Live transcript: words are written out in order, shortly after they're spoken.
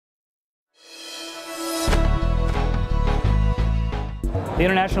The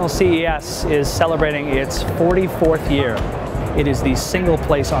International CES is celebrating its 44th year. It is the single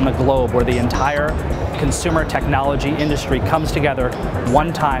place on the globe where the entire consumer technology industry comes together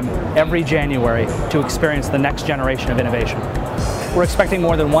one time every January to experience the next generation of innovation. We're expecting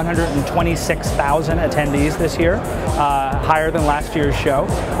more than 126,000 attendees this year, higher than last year's show.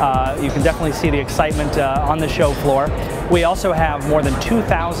 You can definitely see the excitement on the show floor. We also have more than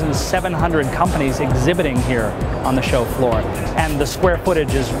 2,700 companies exhibiting here on the show floor, and the square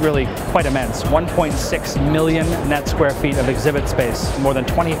footage is really quite immense. 1.6 million net square feet of exhibit space, more than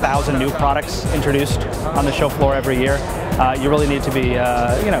 20,000 new products introduced on the show floor every year. You really need to be,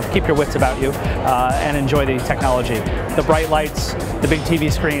 keep your wits about you and enjoy the technology. The bright lights, the big TV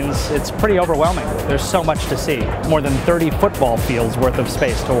screens, it's pretty overwhelming. There's so much to see. More than 30 football fields worth of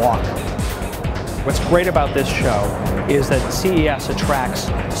space to walk. What's great about this show is that CES attracts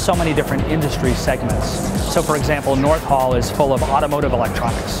so many different industry segments. So for example, North Hall is full of automotive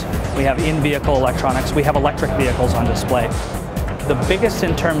electronics. We have in-vehicle electronics, we have electric vehicles on display. The biggest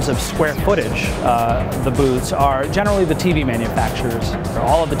in terms of square footage, the booths, are generally the TV manufacturers.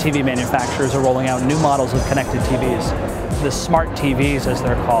 All of the TV manufacturers are rolling out new models of connected TVs. The smart TVs, as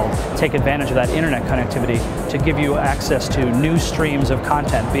they're called, take advantage of that internet connectivity to give you access to new streams of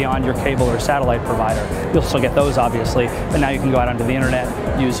content beyond your cable or satellite provider. You'll still get those, obviously, but now you can go out onto the internet,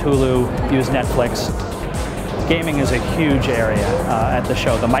 use Hulu, use Netflix. Gaming is a huge area at the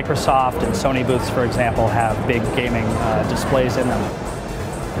show. The Microsoft and Sony booths, for example, have big gaming displays in them.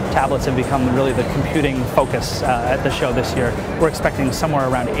 Tablets have become really the computing focus at the show this year. We're expecting somewhere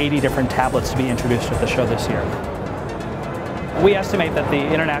around 80 different tablets to be introduced at the show this year. We estimate that the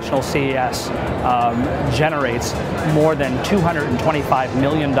International CES generates more than $225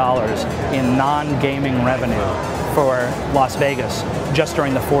 million in non-gaming revenue for Las Vegas just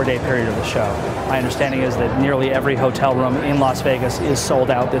during the 4-day period of the show. My understanding is that nearly every hotel room in Las Vegas is sold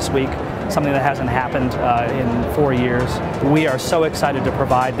out this week, something that hasn't happened in 4 years. We are so excited to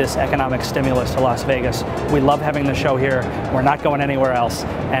provide this economic stimulus to Las Vegas. We love having the show here. We're not going anywhere else,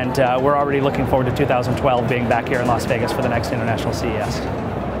 and we're already looking forward to 2012 being back here in Las Vegas for the next International CES.